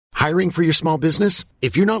Hiring for your small business?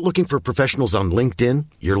 If you're not looking for professionals on LinkedIn,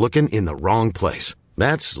 you're looking in the wrong place.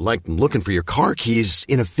 That's like looking for your car keys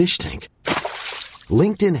in a fish tank.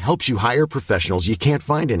 LinkedIn helps you hire professionals you can't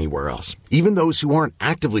find anywhere else, even those who aren't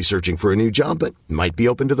actively searching for a new job but might be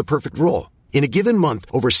open to the perfect role. In a given month,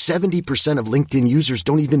 over 70% of LinkedIn users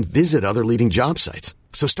don't even visit other leading job sites.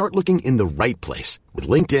 So start looking in the right place. With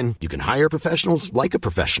LinkedIn, you can hire professionals like a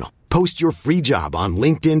professional. Post your free job on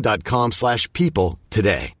linkedin.com/people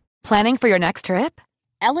today. Planning for your next trip?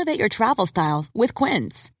 Elevate your travel style with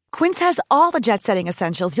Quince. Quince has all the jet-setting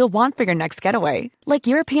essentials you'll want for your next getaway, like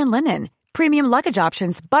European linen, premium luggage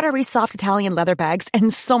options, buttery soft Italian leather bags,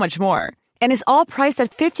 and so much more. And is all priced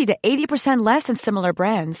at 50 to 80% less than similar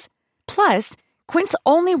brands. Plus, Quince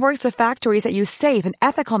only works with factories that use safe and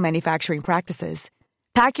ethical manufacturing practices.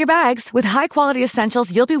 Pack your bags with high-quality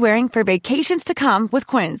essentials you'll be wearing for vacations to come with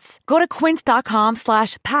Quince. Go to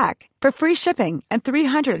quince.com/pack for free shipping and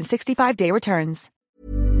 365-day returns.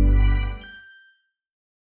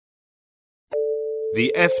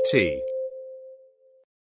 The FT.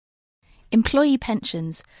 Employee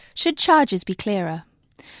pensions. Should charges be clearer?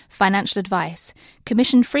 Financial advice.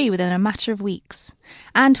 Commission-free within a matter of weeks.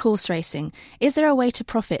 And horse racing. Is there a way to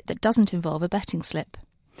profit that doesn't involve a betting slip?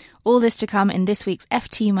 All this to come in this week's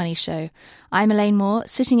FT Money Show. I'm Elaine Moore,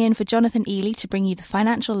 sitting in for Jonathan Ely to bring you the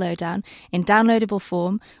financial lowdown in downloadable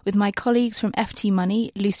form with my colleagues from FT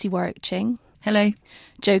Money, Lucy Warwick-Ching. Hello.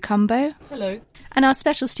 Joe Cumbo. Hello. And our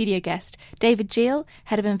special studio guest, David Geel,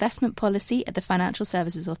 Head of Investment Policy at the Financial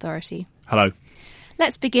Services Authority. Hello.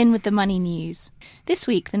 Let's begin with the money news. This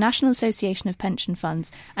week, the National Association of Pension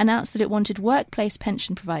Funds announced that it wanted workplace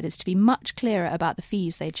pension providers to be much clearer about the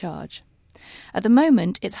fees they charge. At the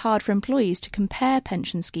moment, it's hard for employees to compare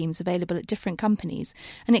pension schemes available at different companies,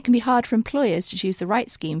 and it can be hard for employers to choose the right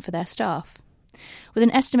scheme for their staff. With an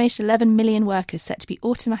estimated 11 million workers set to be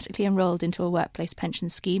automatically enrolled into a workplace pension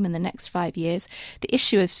scheme in the next 5 years, the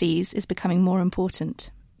issue of fees is becoming more important.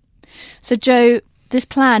 So, Joe, this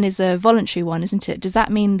plan is a voluntary one, isn't it? Does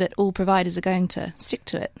that mean that all providers are going to stick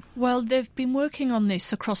to it? Well, they've been working on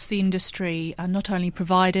this across the industry, not only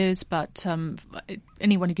providers, but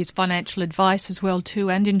anyone who gives financial advice as well too,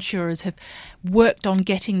 and insurers have worked on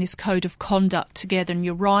getting this code of conduct together. And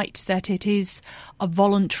you're right that it is a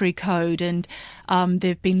voluntary code, and there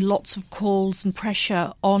have been lots of calls and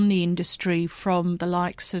pressure on the industry from the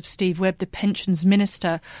likes of Steve Webb, the Pensions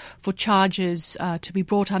Minister, for charges to be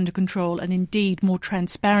brought under control and indeed more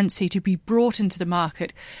transparency to be brought into the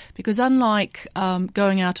market. Because unlike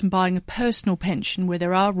going out and buying a personal pension where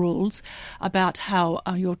there are rules about how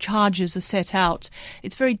your charges are set out,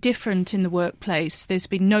 it's very different in the workplace. There's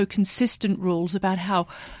been no consistent rules about how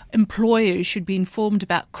employers should be informed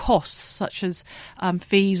about costs such as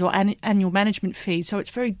fees or annual management fees. So it's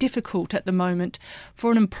very difficult at the moment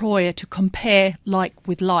for an employer to compare like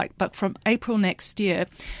with like. But from April next year,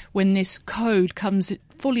 when this code comes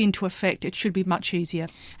fully into effect, it should be much easier.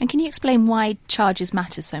 And can you explain why charges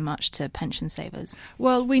matter so much to pension savers?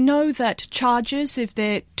 Well, we know that charges, if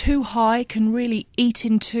they're too high, can really eat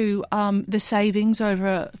into the savings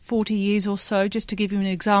over 40 years or so. Just to give you an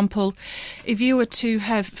example, if you were to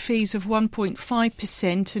have fees of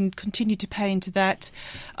 1.5% and continue to pay into that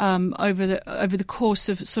over the course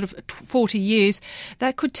of sort of 40 years,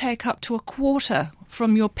 that could take up to a quarter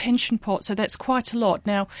from your pension pot, so that's quite a lot.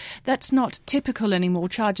 Now, that's not typical anymore.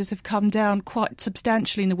 Charges have come down quite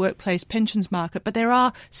substantially in the workplace pensions market, but there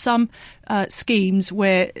are some schemes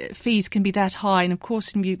where fees can be that high, and of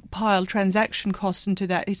course, if you pile transaction costs into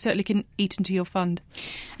that, it certainly can eat into your fund.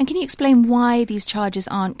 And can you explain why these charges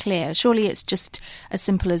aren't clear? Surely it's just as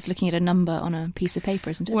simple as looking at a number on a piece of paper,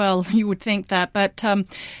 isn't it? Well, you would think that, but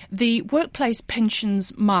the workplace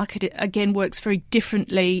pensions market, again, works very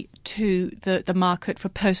differently to the market for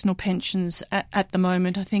personal pensions at the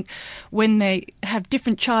moment. I think when they have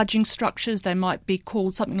different charging structures, they might be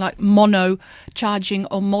called something like mono charging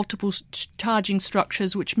or multiple charging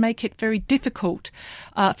structures, which make it very difficult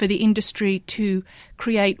for the industry to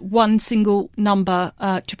create one single number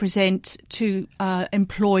to present to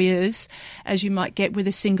employers, as you might get with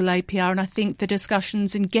a single APR. And I think the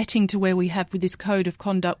discussions in getting to where we have with this code of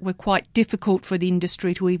conduct were quite difficult for the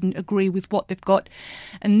industry to even agree with what they've got.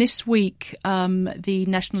 And this week, the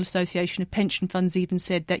National Association of Pension Funds even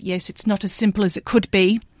said that, yes, it's not as simple as it could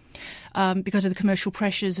be. because of the commercial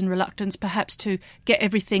pressures and reluctance perhaps to get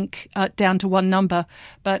everything down to one number,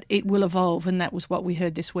 but it will evolve, and that was what we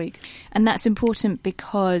heard this week. And that's important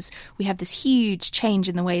because we have this huge change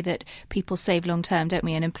in the way that people save long term, don't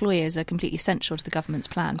we? And employers are completely central to the government's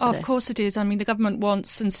plan for this. Of course it is. I mean, the government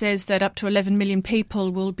wants and says that up to 11 million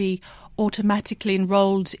people will be automatically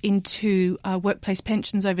enrolled into workplace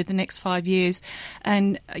pensions over the next 5 years.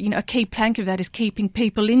 And, a key plank of that is keeping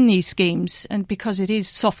people in these schemes. And because it is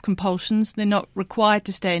soft compulsions, they're not required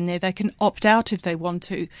to stay in there. They can opt out if they want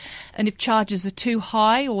to. And if charges are too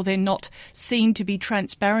high or they're not seen to be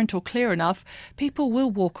transparent or clear enough, people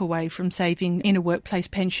will walk away from saving in a workplace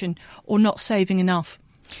pension or not saving enough.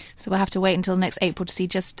 So we'll have to wait until next April to see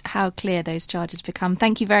just how clear those charges become.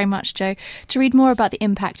 Thank you very much, Jo. To read more about the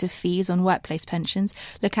impact of fees on workplace pensions,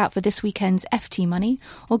 look out for this weekend's FT Money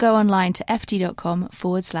or go online to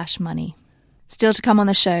ft.com/money. Still to come on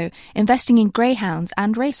the show, investing in greyhounds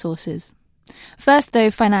and racehorses. First, though,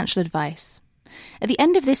 financial advice. At the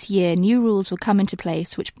end of this year, new rules will come into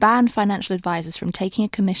place which ban financial advisors from taking a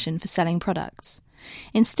commission for selling products.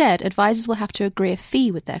 Instead, advisors will have to agree a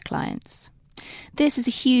fee with their clients. This is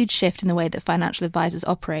a huge shift in the way that financial advisors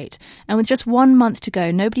operate, and with just 1 month to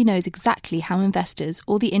go, nobody knows exactly how investors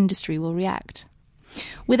or the industry will react.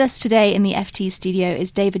 With us today in the FT studio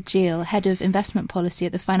is David Geel, Head of Investment Policy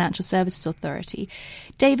at the Financial Services Authority.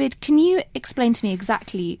 David, can you explain to me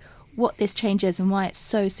exactly what this change is and why it's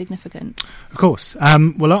so significant? Of course.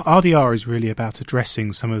 Well, RDR is really about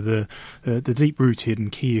addressing some of the deep-rooted and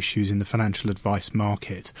key issues in the financial advice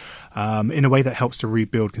market in a way that helps to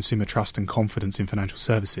rebuild consumer trust and confidence in financial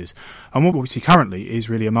services. And what we see currently is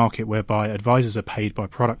really a market whereby advisors are paid by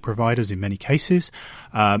product providers in many cases.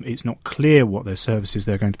 It's not clear what their services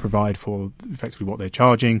they're going to provide for, effectively what they're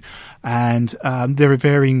charging, and there are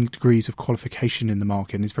varying degrees of qualification in the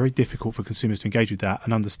market, and it's very difficult for consumers to engage with that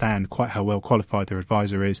and understand quite how well qualified their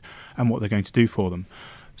advisor is and what they're going to do for them.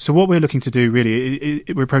 So what we're looking to do really,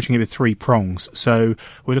 we're approaching it with 3 prongs. So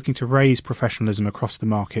we're looking to raise professionalism across the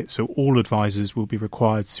market. So all advisors will be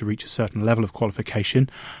required to reach a certain level of qualification,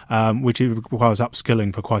 which requires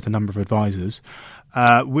upskilling for quite a number of advisors.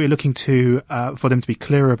 We're looking to for them to be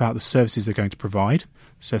clearer about the services they're going to provide.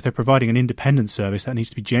 So if they're providing an independent service, that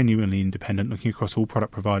needs to be genuinely independent, looking across all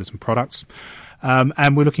product providers and products.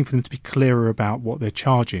 And we're looking for them to be clearer about what they're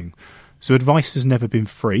charging. So advice has never been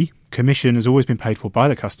free. Commission has always been paid for by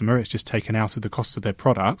the customer. It's just taken out of the cost of their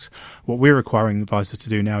product. What we're requiring advisors to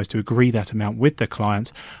do now is to agree that amount with their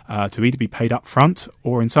client to either be paid up front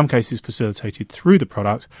or in some cases facilitated through the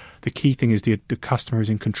product. The key thing is the customer is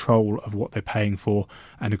in control of what they're paying for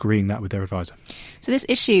and agreeing that with their advisor. So this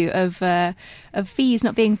issue of fees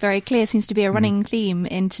not being very clear seems to be a running theme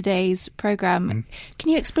in today's programme. Can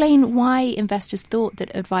you explain why investors thought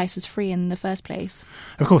that advice was free in the first place?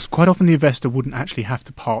 Of course, quite often the investor wouldn't actually have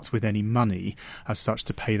to part with any money as such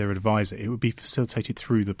to pay their advisor. It would be facilitated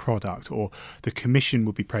through the product, or the commission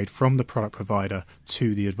would be paid from the product provider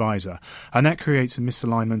to the advisor. And that creates a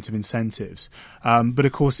misalignment of incentives. But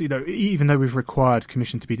of course, even though we've required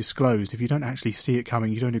commission to be disclosed, if you don't actually see it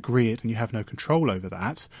coming, you don't agree it, and you have no control over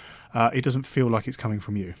that, it doesn't feel like it's coming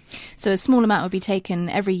from you. So a small amount would be taken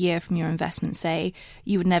every year from your investment, say.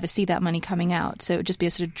 You would never see that money coming out, so it would just be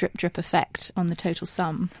a sort of drip effect on the total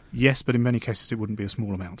sum. Yes, but in many cases it wouldn't be a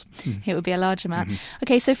small amount. It would be a large amount.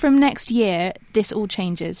 Okay, so from next year, this all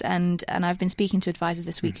changes, and I've been speaking to advisors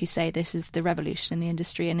this week who say this is the revolution in the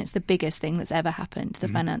industry, and it's the biggest thing that's ever happened to the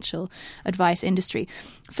financial advice industry.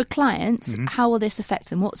 For clients, how will this affect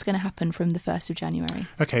them? What's going to happen from the 1st of January?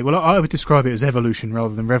 Okay, well, I would describe it as evolution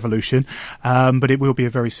rather than revolution. But it will be a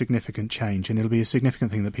very significant change, and it'll be a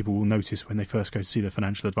significant thing that people will notice when they first go to see their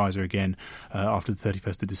financial advisor again after the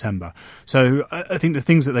 31st of December. So I think the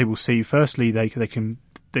things that they will see, firstly, they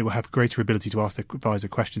will have greater ability to ask their advisor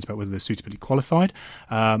questions about whether they're suitably qualified,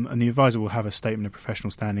 and the advisor will have a statement of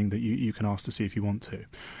professional standing that you can ask to see if you want to.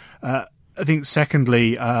 I think,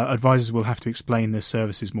 secondly, advisors will have to explain their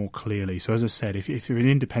services more clearly. So, as I said, if you're an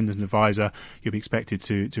independent advisor, you'll be expected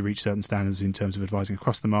to reach certain standards in terms of advising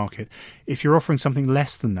across the market. If you're offering something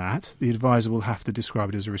less than that, the advisor will have to describe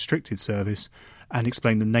it as a restricted service and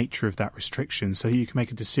explain the nature of that restriction so you can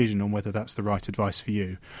make a decision on whether that's the right advice for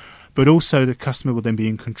you. But also, the customer will then be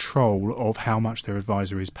in control of how much their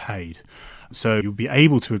advisor is paid. So you'll be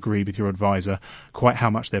able to agree with your advisor quite how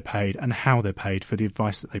much they're paid and how they're paid for the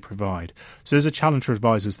advice that they provide. So there's a challenge for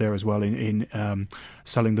advisors there as well in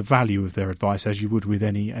selling the value of their advice as you would with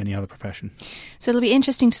any other profession. So it'll be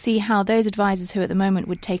interesting to see how those advisors who at the moment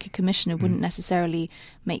would take a commission and wouldn't necessarily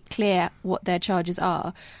make clear what their charges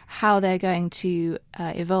are, how they're going to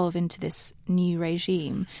evolve into this new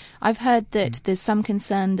regime. I've heard that there's some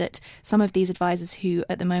concern that some of these advisors who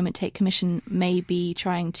at the moment take commission may be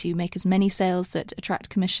trying to make as many sales that attract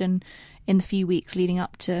commission in the few weeks leading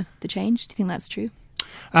up to the change. Do you think that's true?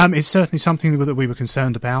 It's certainly something that we were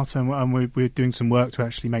concerned about, and we're doing some work to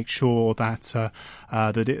actually make sure that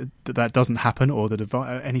that doesn't happen, or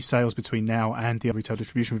that any sales between now and the retail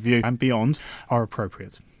distribution review and beyond are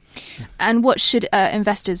appropriate. And what should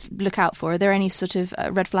investors look out for? Are there any sort of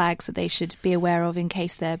red flags that they should be aware of in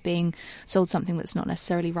case they're being sold something that's not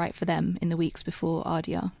necessarily right for them in the weeks before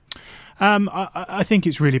RDR? I think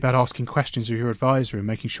it's really about asking questions of your advisor and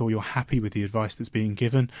making sure you're happy with the advice that's being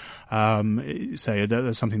given. Say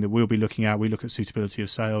that's something that we'll be looking at. We look at suitability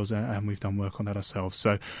of sales, and we've done work on that ourselves.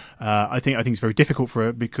 So I think it's very difficult for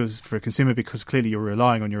a consumer, because clearly you're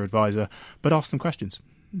relying on your advisor, but ask them questions.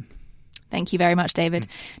 Thank you very much, David.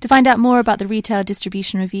 To find out more about the Retail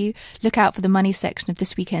Distribution Review, look out for the money section of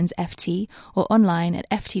this weekend's FT or online at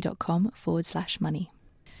ft.com/money.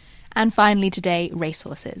 And finally today,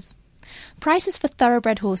 racehorses. Prices for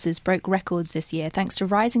thoroughbred horses broke records this year thanks to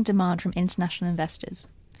rising demand from international investors.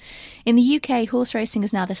 In the UK, horse racing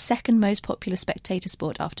is now the second most popular spectator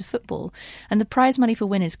sport after football, and the prize money for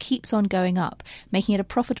winners keeps on going up, making it a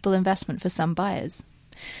profitable investment for some buyers.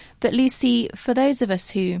 But Lucy, for those of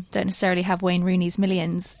us who don't necessarily have Wayne Rooney's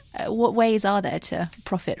millions, what ways are there to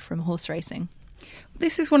profit from horse racing?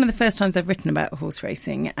 This is one of the first times I've written about horse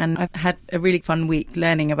racing, and I've had a really fun week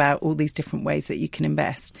learning about all these different ways that you can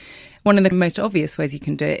invest. One of the most obvious ways you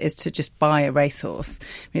can do it is to just buy a racehorse.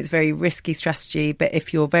 It's a very risky strategy, but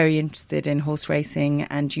if you're very interested in horse racing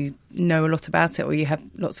and you know a lot about it, or you have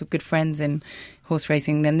lots of good friends in horse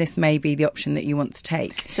racing, then this may be the option that you want to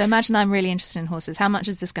take. So imagine I'm really interested in horses. How much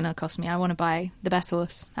is this going to cost me? I want to buy the best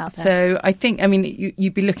horse out there. So I think,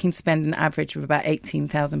 you'd be looking to spend an average of about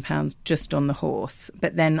 £18,000 just on the horse.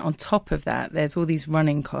 But then on top of that, there's all these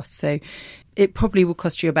running costs. So it probably will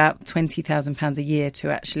cost you about £20,000 a year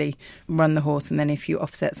to actually run the horse. And then if you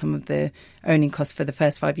offset some of the owning costs for the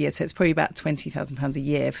first 5 years, so it's probably about £20,000 a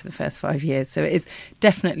year for the first 5 years. So it is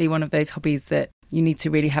definitely one of those hobbies that you need to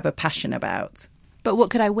really have a passion about. But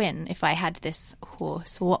what could I win if I had this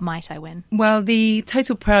horse? Or what might I win? Well, the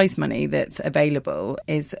total prize money that's available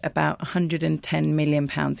is about £110 million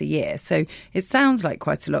a year. So it sounds like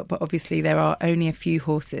quite a lot, but obviously there are only a few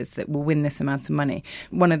horses that will win this amount of money.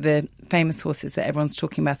 One of the famous horses that everyone's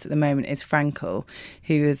talking about at the moment is Frankel,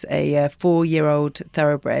 who is a 4-year-old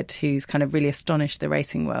thoroughbred who's kind of really astonished the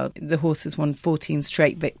racing world. The horse has won 14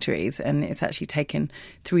 straight victories, and it's actually taken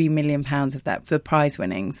 £3 million of that for prize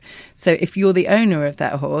winnings. So if you're the owner of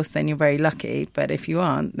that horse, then you're very lucky. But if you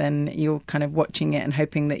aren't, then you're kind of watching it and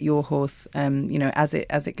hoping that your horse, as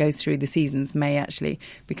it goes through the seasons, may actually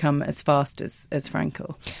become as fast as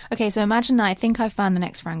Frankel. Okay, so imagine I think I've found the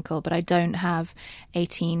next Frankel, but I don't have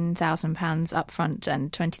 £18,000 up front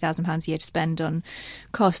and £20,000 a year to spend on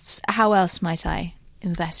costs. How else might I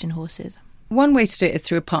invest in horses? One way to do it is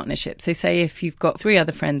through a partnership. So say if you've got 3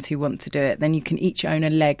 other friends who want to do it, then you can each own a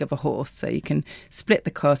leg of a horse. So you can split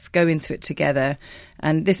the costs, go into it together.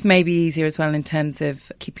 And this may be easier as well in terms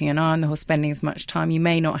of keeping an eye on the horse, spending as much time. You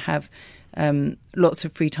may not have lots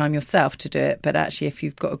of free time yourself to do it, but actually if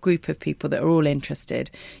you've got a group of people that are all interested,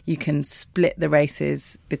 you can split the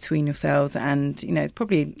races between yourselves, and it's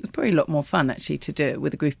probably a lot more fun actually to do it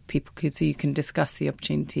with a group of people, so you can discuss the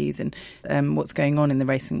opportunities and what's going on in the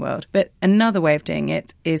racing world. But another way of doing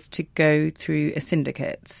it is to go through a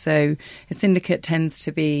syndicate. So a syndicate tends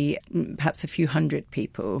to be perhaps a few hundred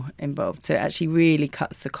people involved, so it actually really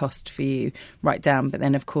cuts the cost for you right down, but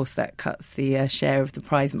then of course that cuts the share of the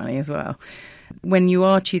prize money as well. When you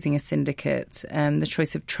are choosing a syndicate, the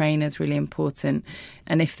choice of trainer is really important.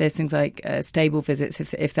 And if there's things like stable visits,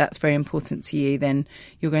 if that's very important to you, then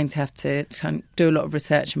you're going to have to do a lot of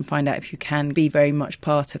research and find out if you can be very much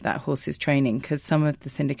part of that horse's training, because some of the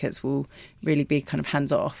syndicates will really be kind of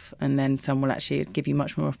hands-off, and then some will actually give you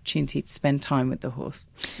much more opportunity to spend time with the horse.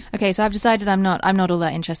 Okay, so I've decided I'm not all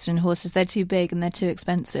that interested in horses. They're too big and they're too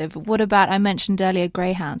expensive. What about, I mentioned earlier,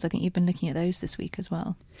 greyhounds. I think you've been looking at those this week as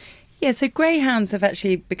well. Yeah, so greyhounds have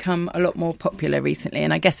actually become a lot more popular recently,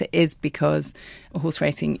 and I guess it is because horse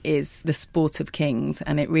racing is the sport of kings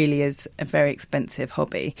and it really is a very expensive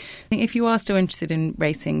hobby. I think if you are still interested in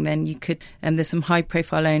racing, then you could, there's some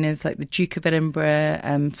high-profile owners like the Duke of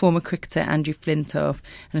Edinburgh, former cricketer Andrew Flintoff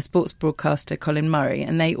and a sports broadcaster Colin Murray,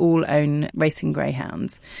 and they all own racing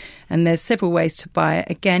greyhounds. And there's several ways to buy it.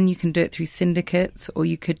 Again, you can do it through syndicates, or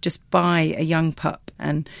you could just buy a young pup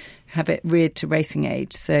and have it reared to racing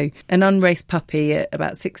age. So an unraced puppy at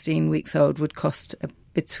about 16 weeks old would cost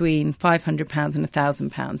between £500 and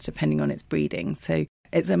 £1,000, depending on its breeding. So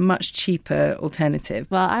it's a much cheaper alternative.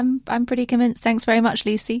 Well, I'm pretty convinced. Thanks very much,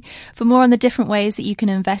 Lucy. For more on the different ways that you can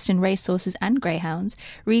invest in racehorses and greyhounds,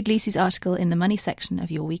 read Lucy's article in the money section of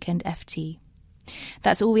your Weekend FT.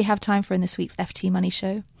 That's all we have time for in this week's FT Money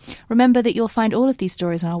Show. Remember that you'll find all of these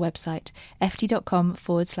stories on our website,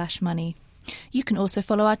 ft.com/money. You can also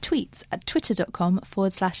follow our tweets at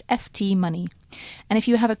twitter.com/FTmoney. And if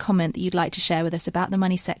you have a comment that you'd like to share with us about the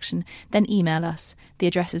money section, then email us. The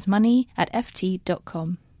address is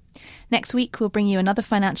money@ft.com. Next week, we'll bring you another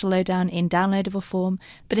financial lowdown in downloadable form.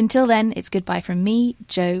 But until then, it's goodbye from me,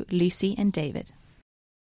 Joe, Lucy and David.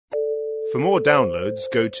 For more downloads,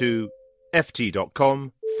 go to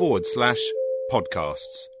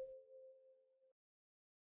ft.com/podcasts.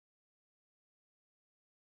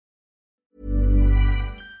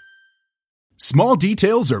 Small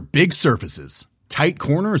details are big surfaces. Tight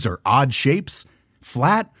corners are odd shapes.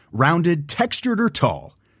 Flat, rounded, textured, or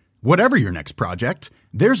tall. Whatever your next project,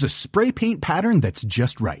 there's a spray paint pattern that's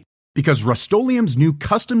just right. Because Rust-Oleum's new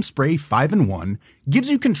Custom Spray 5-in-1 gives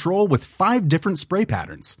you control with 5 different spray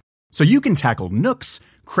patterns. So you can tackle nooks,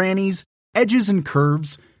 crannies, edges, and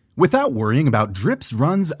curves without worrying about drips,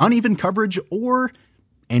 runs, uneven coverage, or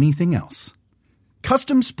anything else.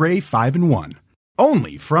 Custom Spray 5-in-1.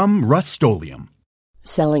 Only from Rust-Oleum.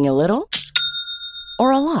 Selling a little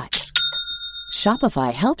or a lot?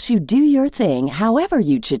 Shopify helps you do your thing however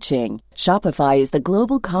you cha-ching. Shopify is the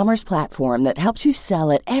global commerce platform that helps you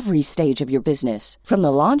sell at every stage of your business. From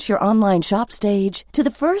the launch your online shop stage to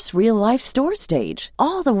the first real-life store stage,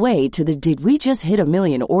 all the way to the did we just hit a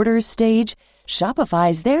million orders stage.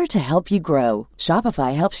 Shopify is there to help you grow.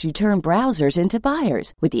 Shopify helps you turn browsers into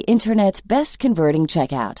buyers with the internet's best converting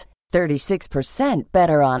checkout. 36%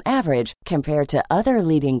 better on average compared to other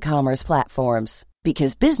leading commerce platforms.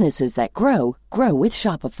 Because businesses that grow, grow with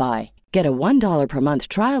Shopify. Get a $1 per month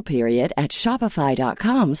trial period at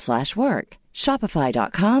shopify.com/work.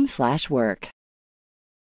 Shopify.com/work.